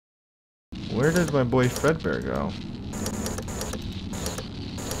Where did my boy Fredbear go?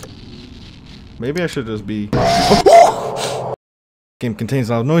 Maybe I should just be... Game contains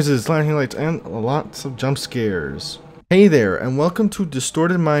loud noises, flashing lights, and lots of jump scares. Hey there, and welcome to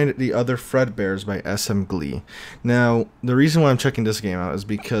Distorted Mind, the Other FREDBEAR'S by SMGlee. Now, the reason why I'm checking this game out is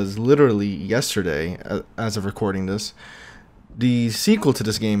because literally yesterday, as of recording this, the sequel to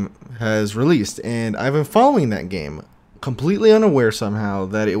this game has released, and I've been following that game, completely unaware somehow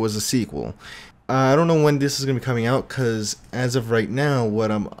that it was a sequel. I don't know when this is going to be coming out, because as of right now,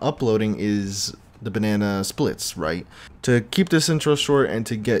 what I'm uploading is the banana splits, right? To keep this intro short and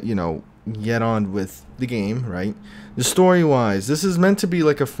to get, get on with the game, right? The story-wise, this is meant to be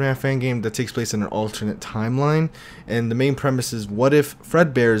like a FNAF fan game that takes place in an alternate timeline, and the main premise is, what if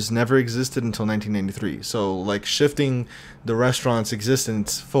FREDBEAR'S never existed until 1993? So, like, shifting the restaurant's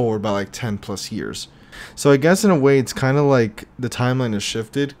existence forward by like 10 plus years. So I guess in a way it's kind of like the timeline is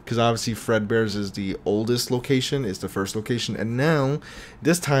shifted, because obviously FREDBEAR'S is the oldest location, it's the first location, and now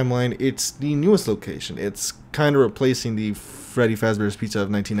this timeline, it's the newest location. It's kind of replacing the Freddy Fazbear's Pizza of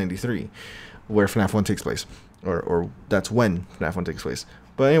 1993, where FNAF 1 takes place. Or that's when FNAF 1 takes place.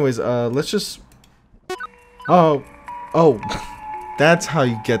 But anyways, let's just... Oh, that's how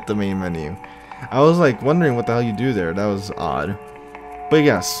you get the main menu. I was like wondering what the hell you do there. That was odd. But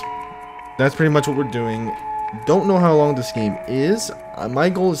yes, that's pretty much what we're doing. Don't know how long this game is. My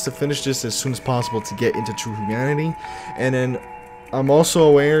goal is to finish this as soon as possible to get into True Humanity. And then I'm also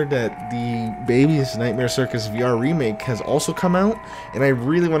aware that the Baby's Nightmare Circus VR remake has also come out, and I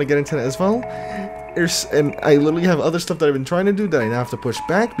really want to get into that as well. And I literally have other stuff that I've been trying to do that I now have to push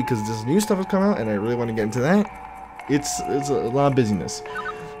back because this new stuff has come out, and I really want to get into that. It's a lot of busyness.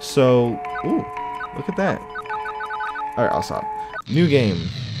 So, ooh, look at that. Alright, I'll stop. New game.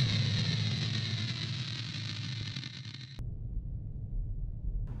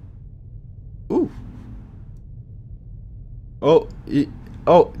 Ooh.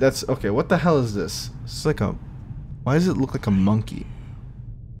 Oh, that's okay. What the hell is this? It's like a... Why does it look like a monkey?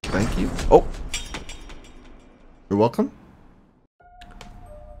 Thank you. Oh. You're welcome.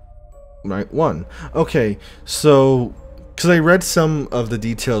 Right, 1. Okay, so... Because I read some of the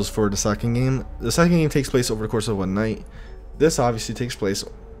details for the second game. The second game takes place over the course of 1 night. This obviously takes place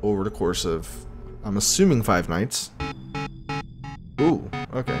over the course of, I'm assuming, 5 nights. Ooh,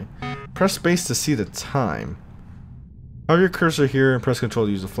 okay. Press space to see the time. Have your cursor here and press control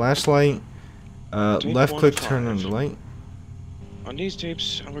to use the flashlight. Left click to turn on the light. On these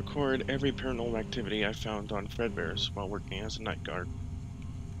tapes, I'll record every paranormal activity I found on FREDBEAR'S while working as a night guard.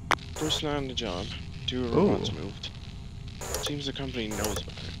 First night on the job, 2 robots moved. Seems the company knows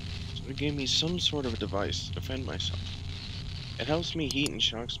about it, so they gave me some sort of a device to defend myself. It helps me heat and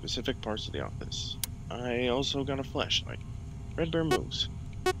shock specific parts of the office. I also got a flashlight. FREDBEAR moves.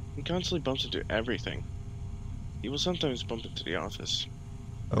 He constantly bumps into everything. He will sometimes bump into the office.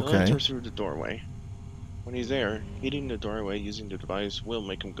 He'll enter through the doorway. When he's there, hitting the doorway using the device will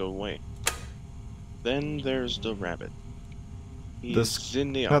make him go away. Then there's the rabbit. He's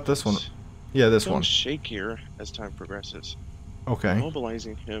in the office. Not this one. Yeah, this one. He'll shake here as time progresses. Okay.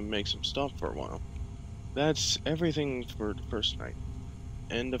 Mobilizing him makes him stop for a while. That's everything for the first night.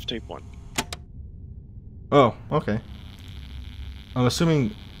 End of tape 1. Oh, okay. I'm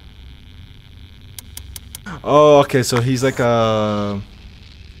assuming... Oh, okay, so he's like a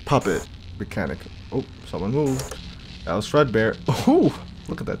puppet mechanic. Oh, someone moved. That was FREDBEAR. Oh,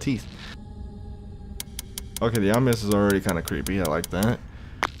 look at that teeth. Okay, the ambiance is already kind of creepy. I like that.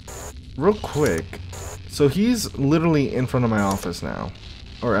 Real quick. So he's literally in front of my office now.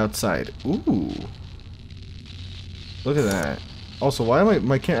 Or outside. Ooh. Look at that. Also, why am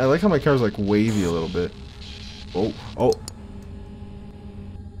I I like how my camera's like wavy a little bit. Oh.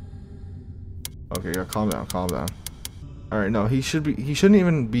 Okay, yeah, calm down. Alright, no, he shouldn't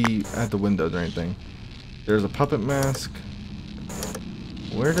even be at the windows or anything. There's a puppet mask.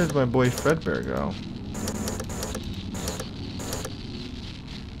 Where did my boy Fredbear go?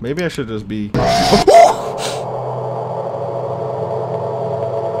 Maybe I should just be...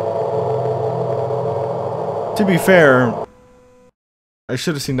 To be fair, I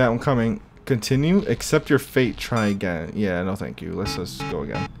should have seen that one coming. Continue. Accept your fate. Try again. Yeah, no thank you. Let's just go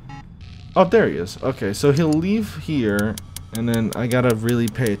again. Oh, there he is. Okay, so he'll leave here, and then I gotta really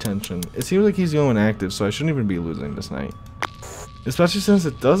pay attention. It seems like he's the only one active, so I shouldn't even be losing this night. Especially since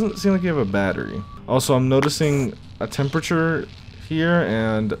it doesn't seem like you have a battery. Also, I'm noticing a temperature here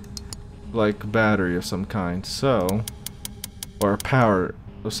and like battery of some kind, so... Or power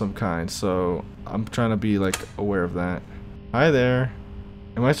of some kind, so I'm trying to be like aware of that. Hi there.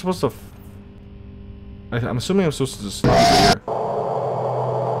 Am I supposed to... I'm assuming I'm supposed to just leave here.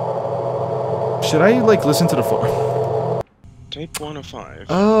 Should I, like, listen to the phone? Tape 1 of 5.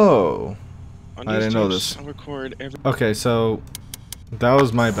 Oh. On I these didn't know tapes, this. I record every... Okay, so that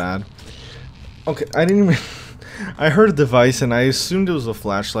was my bad. Okay, I didn't even... I heard a device and I assumed it was a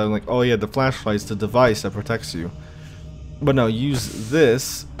flashlight. I'm like, oh yeah, the flashlight's the device that protects you. But no, use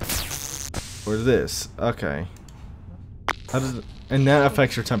this or this. Okay. How does it... And that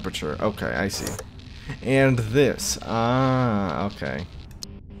affects your temperature. Okay, I see. And this. Ah, okay.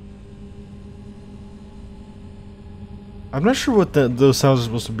 I'm not sure what those sounds are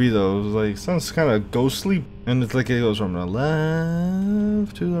supposed to be though. It was like, sounds kind of ghostly, and it's like it goes from the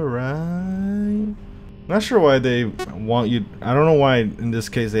left to the right. Not sure why they want you. I don't know why in this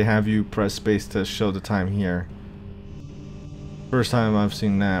case they have you press space to show the time here. First time I've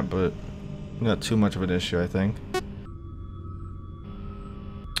seen that, but not too much of an issue, I think.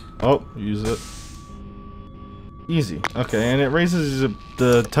 Oh, use it. Easy. Okay, and it raises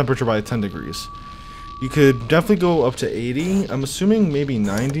the temperature by 10 degrees. You could definitely go up to 80. I'm assuming maybe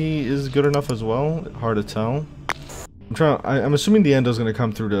 90 is good enough as well. Hard to tell. I'm assuming the endo's gonna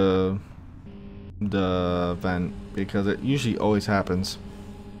come through the vent because it usually always happens.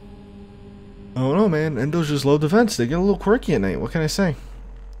 Oh no, man, endos just love the vents. They get a little quirky at night. What can I say?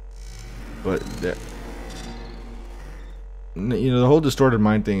 But you know, the whole distorted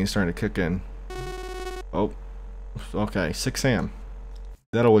mind thing is starting to kick in. Oh, okay, 6 a.m.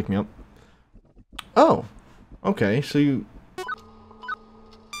 That'll wake me up. Oh, okay. So you.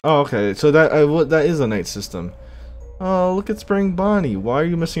 Oh, okay. So that is a night system. Oh, look at Spring Bonnie. Why are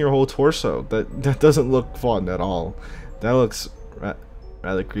you missing your whole torso? That doesn't look fun at all. That looks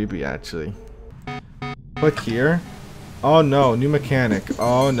rather creepy, actually. Click here. Oh no, new mechanic.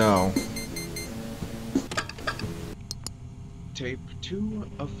 Oh no. Tape 2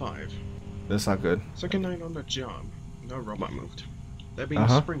 of 5. That's not good. Second night on the job, no robot moved. That being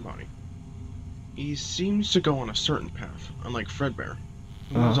Spring Bonnie. He seems to go on a certain path, unlike Fredbear,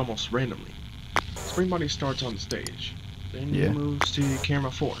 who moves almost randomly. Spring Bonnie starts on the stage, then he moves to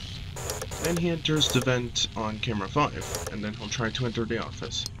camera 4. Then he enters the vent on camera 5, and then he'll try to enter the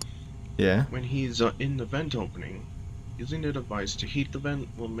office. Yeah. When he's in the vent opening, using the device to heat the vent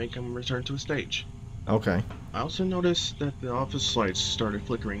will make him return to a stage. Okay. I also noticed that the office lights started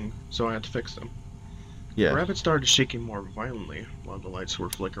flickering, so I had to fix them. Yeah. The rabbit started shaking more violently while the lights were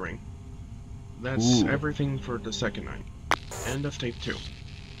flickering. That's everything for the second night. End of tape 2.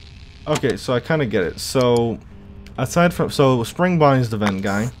 Okay, so I kind of get it. So, aside from... So, Spring Bonnie's the vent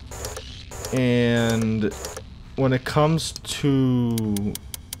guy. And when it comes to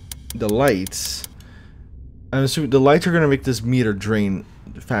the lights, I'm assuming the lights are going to make this meter drain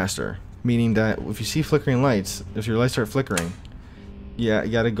faster. Meaning that if you see flickering lights, if your lights start flickering, yeah,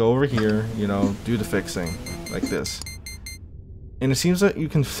 you got to go over here, you know, do the fixing. Like this. And it seems that you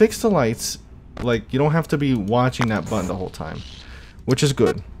can fix the lights... Like, you don't have to be watching that button the whole time. Which is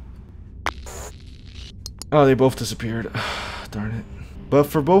good. Oh, they both disappeared. Darn it. But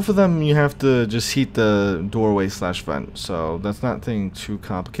for both of them, you have to just heat the doorway / vent. So, that's nothing too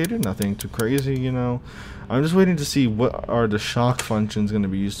complicated. Nothing too crazy, you know. I'm just waiting to see what are the shock functions going to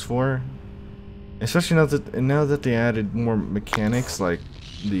be used for. Especially now that they added more mechanics, like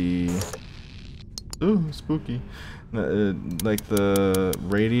the... Ooh, spooky. Like the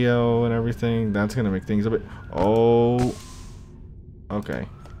radio and everything, that's gonna make things a bit... Oh, okay.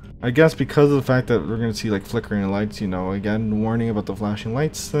 I guess because of the fact that we're gonna see like flickering lights, you know, again, warning about the flashing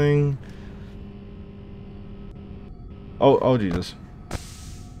lights thing. Oh Jesus.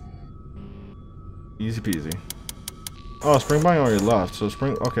 Easy peasy. Oh, Spring Bonnie already left, so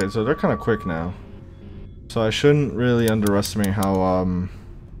okay, so they're kind of quick now. So I shouldn't really underestimate how,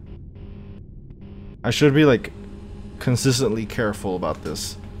 I should be like consistently careful about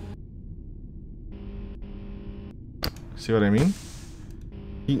this. See what I mean?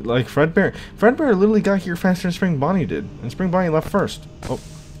 Like Fredbear literally got here faster than Spring Bonnie did, and Spring Bonnie left first. Oh,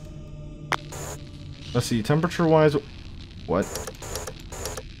 let's see. Temperature wise, what?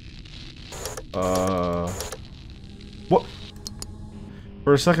 What?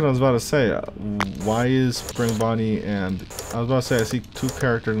 For a second, I was about to say, why is Spring Bonnie and I was about to say I see 2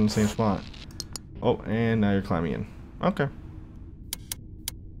 characters in the same spot. Oh, and now you're climbing in. Okay.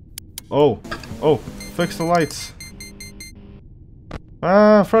 Oh, fix the lights.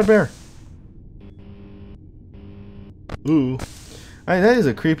 Ah, Fredbear. Ooh. That is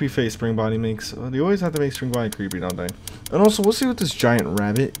a creepy face Spring Bonnie makes. They always have to make Spring Bonnie creepy, don't they? And also, we'll see with this giant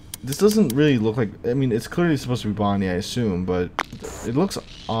rabbit. This doesn't really look like... I mean, it's clearly supposed to be Bonnie, I assume, but it looks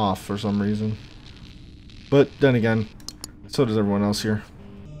off for some reason. But then again, so does everyone else here.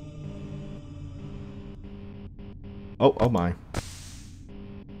 Oh my.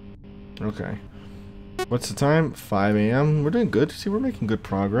 Okay. What's the time? 5 a.m. We're doing good. See, we're making good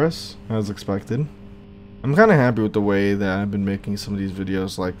progress, as expected. I'm kind of happy with the way that I've been making some of these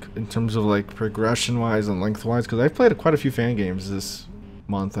videos, like, in terms of, like, progression-wise and length-wise, because I've played quite a few fan games this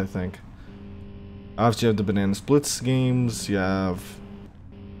month, I think. Obviously, you have the Banana Splits games, you have...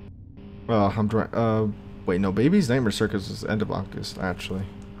 Well, wait, no, Baby's Nightmare Circus is end of August, actually.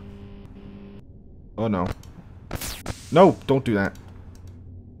 Oh, no. No, don't do that.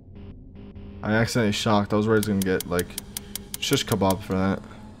 I accidentally shocked. I was worried I was gonna get, like, shish kebab for that.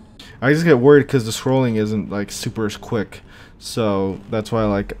 I just get worried because the scrolling isn't, like, super quick. So, that's why,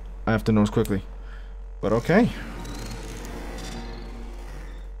 like, I have to notice quickly. But okay.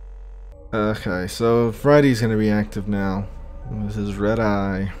 Okay, so Freddy's gonna be active now. This is Red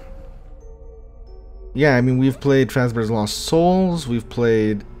Eye. Yeah, I mean, we've played Fazbear's Lost Souls. We've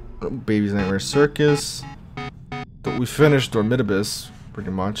played Baby's Nightmare Circus. But we finished Dormitibus,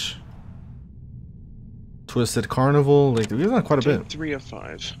 pretty much. Twisted Carnival. Like, we've done quite a bit. 3 of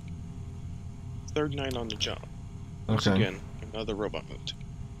 5. Third night on the job. Once Okay. again, another robot moved.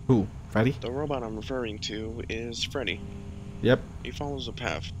 Who? Freddy? The robot I'm referring to is Freddy. Yep. He follows a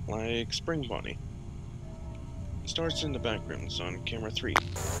path, like Spring Bonnie. He starts in the back rooms on camera 3.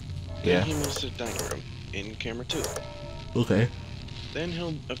 Yeah. Then he moves to the dining room in camera 2. Okay. Then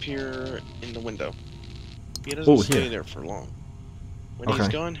he'll appear in the window. He doesn't stay there for long. When he's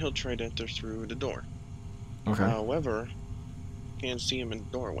gone, he'll try to enter through the door. Okay. However, can't see him in the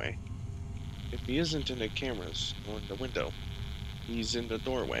doorway. If he isn't in the cameras or in the window, he's in the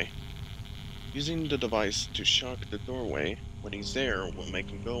doorway. Using the device to shock the doorway when he's there will make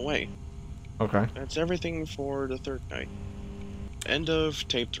him go away. Okay. That's everything for the third night. End of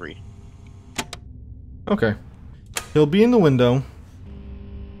tape 3. Okay. He'll be in the window,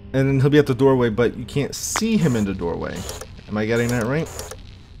 and then he'll be at the doorway, but you can't see him in the doorway. Am I getting that right?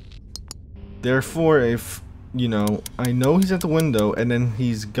 Therefore, if, you know, I know he's at the window, and then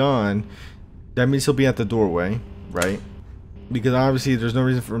he's gone, that means he'll be at the doorway, right? Because obviously there's no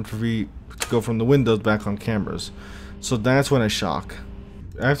reason for him to go from the windows back on cameras. So that's when I shock.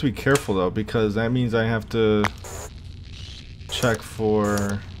 I have to be careful though, because that means I have to check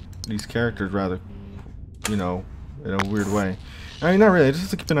for these characters rather, you know, in a weird way. I mean, not really, I just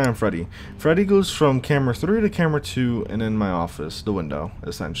have to keep an eye on Freddy. Freddy goes from camera 3 to camera 2 and in my office, the window,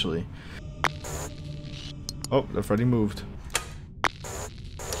 essentially. Oh, the Freddy moved.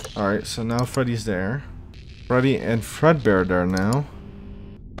 Alright, so now Freddy's there. Freddy and Fredbear are there now.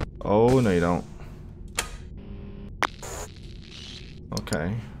 Oh, no you don't.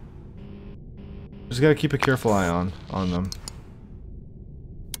 Okay. Just gotta keep a careful eye on them.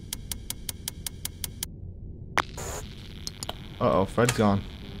 Uh-oh, Fred's gone.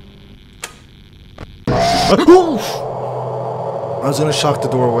 I was gonna shock the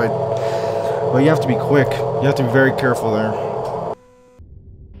doorway. But you have to be quick. You have to be very careful there.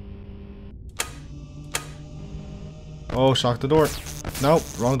 Oh, shock the door. Nope,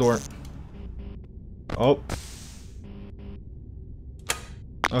 wrong door. Oh.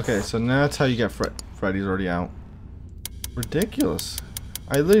 Okay, so now that's how you get Freddy's already out. Ridiculous.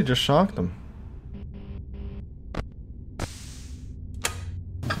 I literally just shocked him.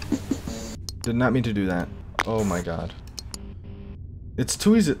 Did not mean to do that. Oh my god. It's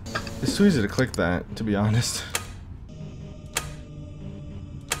too easy to click that, to be honest.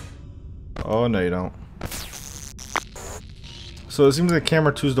 Oh no you don't. So it seems like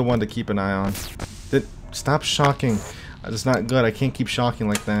camera 2 is the one to keep an eye on. Stop shocking. It's not good. I can't keep shocking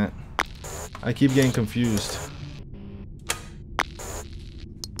like that. I keep getting confused.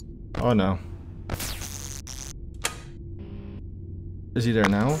 Oh no. Is he there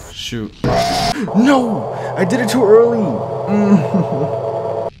now? Shoot. No! I did it too early!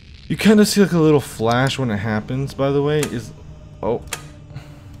 You kind of see like a little flash when it happens, by the way. Oh.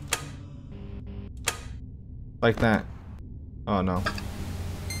 Like that. Oh no.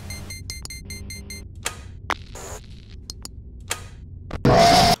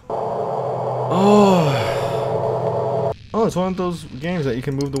 Oh. Oh, it's one of those games that you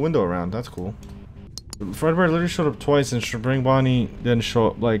can move the window around. That's cool. Fredbear literally showed up twice and Spring Bonnie didn't show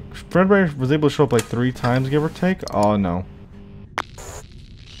up. Like, Fredbear was able to show up like 3 times, give or take. Oh no.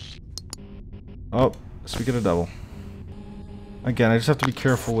 Oh, speak of the devil. Again, I just have to be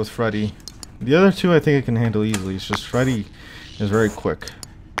careful with Freddy. The other 2 I think I can handle easily. It's just Freddy is very quick.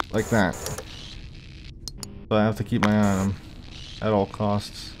 Like that. So I have to keep my eye on him at all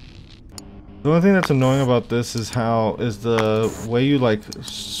costs. The only thing that's annoying about this is the way you like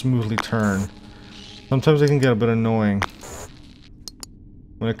smoothly turn. Sometimes it can get a bit annoying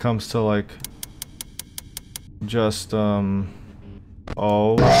when it comes to like just oh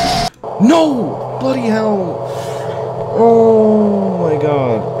No! Bloody hell! Oh my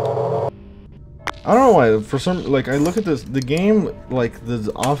god. I don't know why, for some, like, I look at this, the game, like,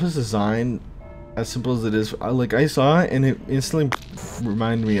 the office design, as simple as it is, like, I saw it, and it instantly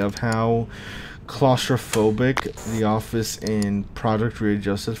reminded me of how claustrophobic the office in Project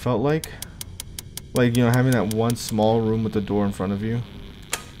Readjusted felt like. Like, you know, having that one small room with the door in front of you.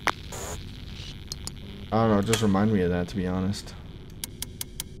 I don't know, it just reminded me of that, to be honest.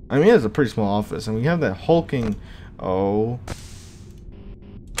 I mean, it's a pretty small office, and we have that hulking... Oh.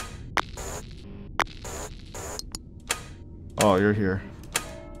 Oh, you're here.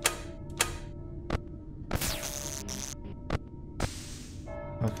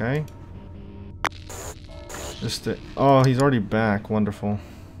 Okay. Just oh, he's already back. Wonderful.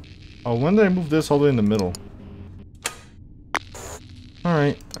 Oh, when did I move this all the way in the middle?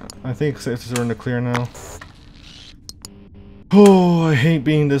 Alright. I think we're in the clear now. Oh, I hate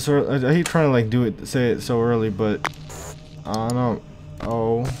being this early. I hate trying to, like, say it so early, but... I don't...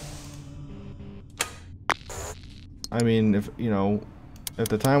 Oh. I mean, if, you know... If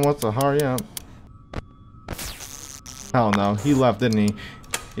the time wants to hurry up... Hell no. He left, didn't he?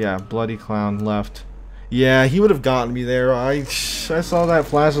 Yeah, bloody clown left. Yeah, he would have gotten me there. I saw that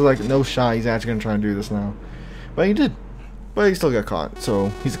flash. I was like, no shot. He's actually gonna try and do this now. But he did. But he still got caught. So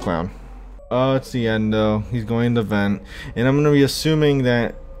he's a clown. It's the endo. He's going to vent, and I'm gonna be assuming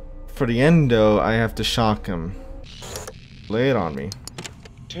that for the endo, I have to shock him. Lay it on me.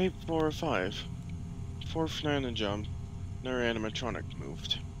 Tape 4 or 5. Fourth nine jump. Another animatronic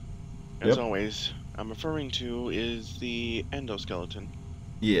moved. As always, I'm referring to is the endoskeleton.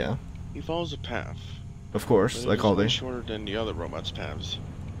 Yeah. He follows a path. Of course, like all day. they. Shorter than the other robots' paths.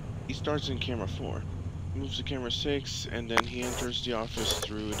 He starts in camera 4, moves to camera 6, and then he enters the office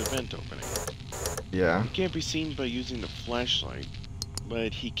through the vent opening. Yeah. He can't be seen by using the flashlight,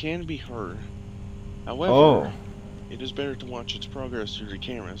 but he can be heard. However, it is better to watch its progress through the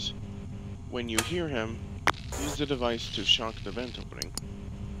cameras. When you hear him, use the device to shock the vent opening.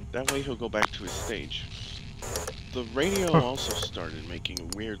 That way he'll go back to his stage. The radio also started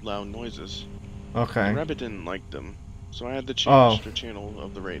making weird loud noises. Okay. The rabbit didn't like them, so I had to change the channel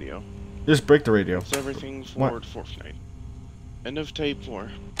of the radio. Just break the radio. It's everything forward fortnight. End of tape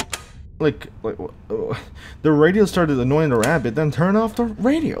 4. Like, the radio started annoying the rabbit, then turn off the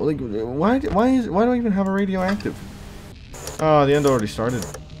radio. Like, why do I even have a radio active? Oh, the end already started.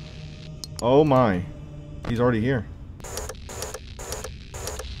 Oh my, he's already here.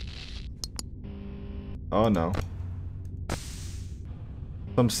 Oh no.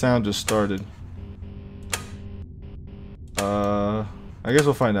 Some sound just started. I guess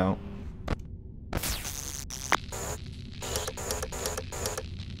we'll find out.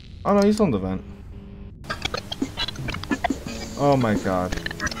 Oh no, he's on the vent. Oh my god.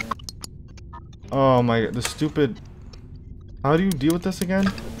 Oh my god, the stupid... How do you deal with this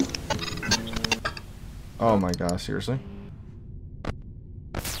again? Oh my god, seriously?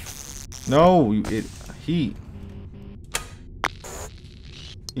 No, heat.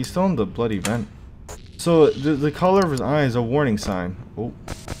 He's still in the bloody vent. So the color of his eye is a warning sign. Oh.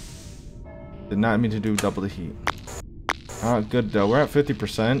 Did not mean to do double the heat. Alright, good though. We're at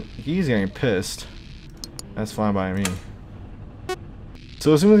 50%. He's getting pissed. That's fine by me.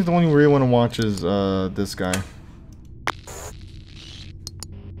 So it seems like the one you really want to watch is this guy.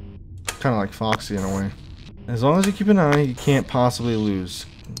 Kind of like Foxy in a way. As long as you keep an eye, you can't possibly lose.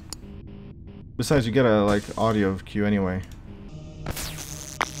 Besides, you get a like audio cue anyway.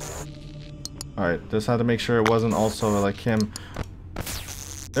 Alright, just had to make sure it wasn't also like him.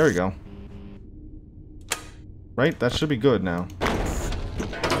 There we go. Right? That should be good now.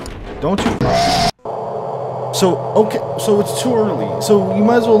 Don't you... So, okay, so it's too early. So you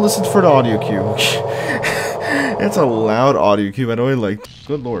might as well listen for the audio cue. It's a loud audio cue, by the way, like...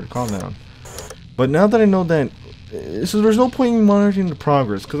 Good lord, calm down. But now that I know that... So there's no point in monitoring the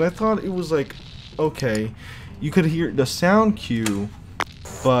progress, because I thought it was like... Okay, you could hear the sound cue,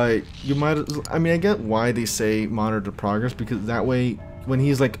 but you might... I mean, I get why they say monitor the progress, because that way... When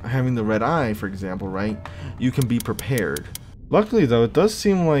he's like having the red eye, for example, right? You can be prepared. Luckily though, it does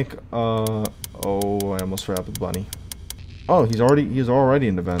seem like oh, I almost forgot the bunny. Oh, he's already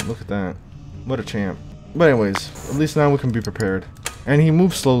in the vent. Look at that. What a champ. But anyways, at least now we can be prepared. And he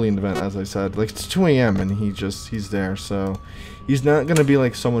moves slowly in the vent, as I said. Like it's 2 AM and he's there, so he's not gonna be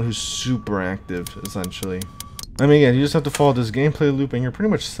like someone who's super active, essentially. I mean, again, you just have to follow this gameplay loop and you're pretty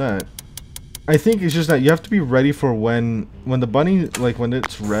much set. I think it's just that you have to be ready for when the bunny, like when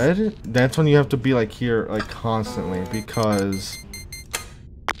it's red, that's when you have to be like here like constantly, because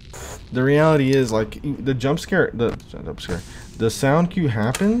the reality is like the the sound cue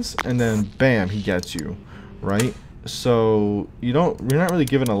happens, and then bam, he gets you, right? So you're not really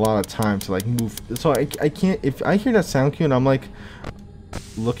given a lot of time to like move. So I can't, if I hear that sound cue and I'm like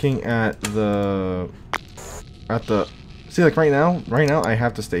looking at the see, like right now I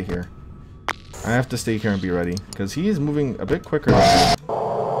have to stay here. I have to stay here and be ready because he is moving a bit quicker than me.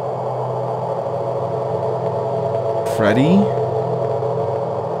 Freddy.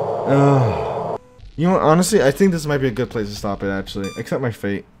 You know what, honestly, I think this might be a good place to stop it, actually. Accept my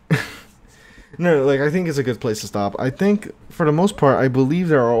fate. No, like, I think it's a good place to stop. I think, for the most part, I believe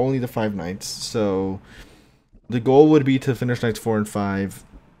there are only the 5 nights. So, the goal would be to finish nights 4 and 5.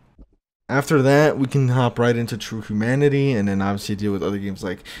 After that, we can hop right into True Humanity, and then obviously deal with other games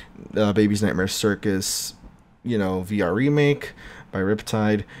like Baby's Nightmare Circus, you know, VR Remake by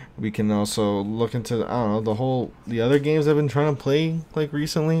Riptide. We can also look into, I don't know, the other games I've been trying to play like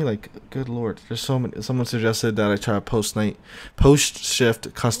recently. Like, good lord, there's so many. Someone suggested that I try a post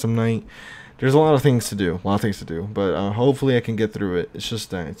shift custom night. There's a lot of things to do, but hopefully I can get through it. It's just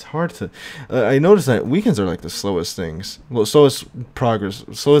that it's hard to. I noticed that weekends are like the slowest things. Well, slowest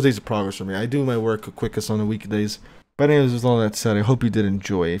days of progress for me. I do my work quickest on the weekdays. But anyways, with all that said, I hope you did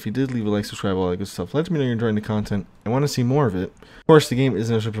enjoy. If you did, leave a like, subscribe, all that good stuff. Let me know you're enjoying the content and want to see more of it. Of course, the game is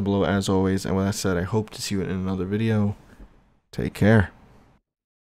in the description below as always. And with that said, I hope to see you in another video. Take care.